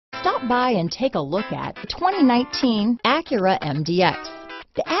Stop by and take a look at the 2019 Acura MDX.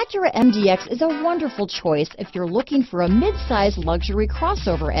 The Acura MDX is a wonderful choice if you're looking for a mid-size luxury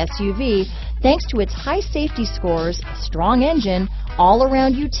crossover SUV thanks to its high safety scores, strong engine,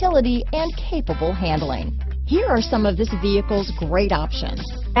 all-around utility, and capable handling. Here are some of this vehicle's great options: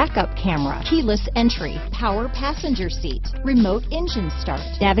 backup camera, keyless entry, power passenger seat, remote engine start,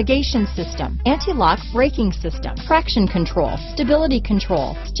 navigation system, anti-lock braking system, traction control, stability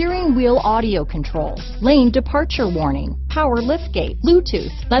control, steering wheel audio controls, lane departure warning, power liftgate,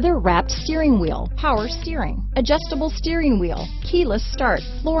 Bluetooth, leather-wrapped steering wheel, power steering, adjustable steering wheel, keyless start,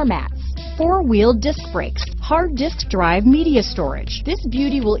 floor mats, four-wheel disc brakes, hard disk drive media storage. This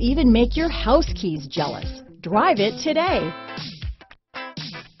beauty will even make your house keys jealous. Drive it today.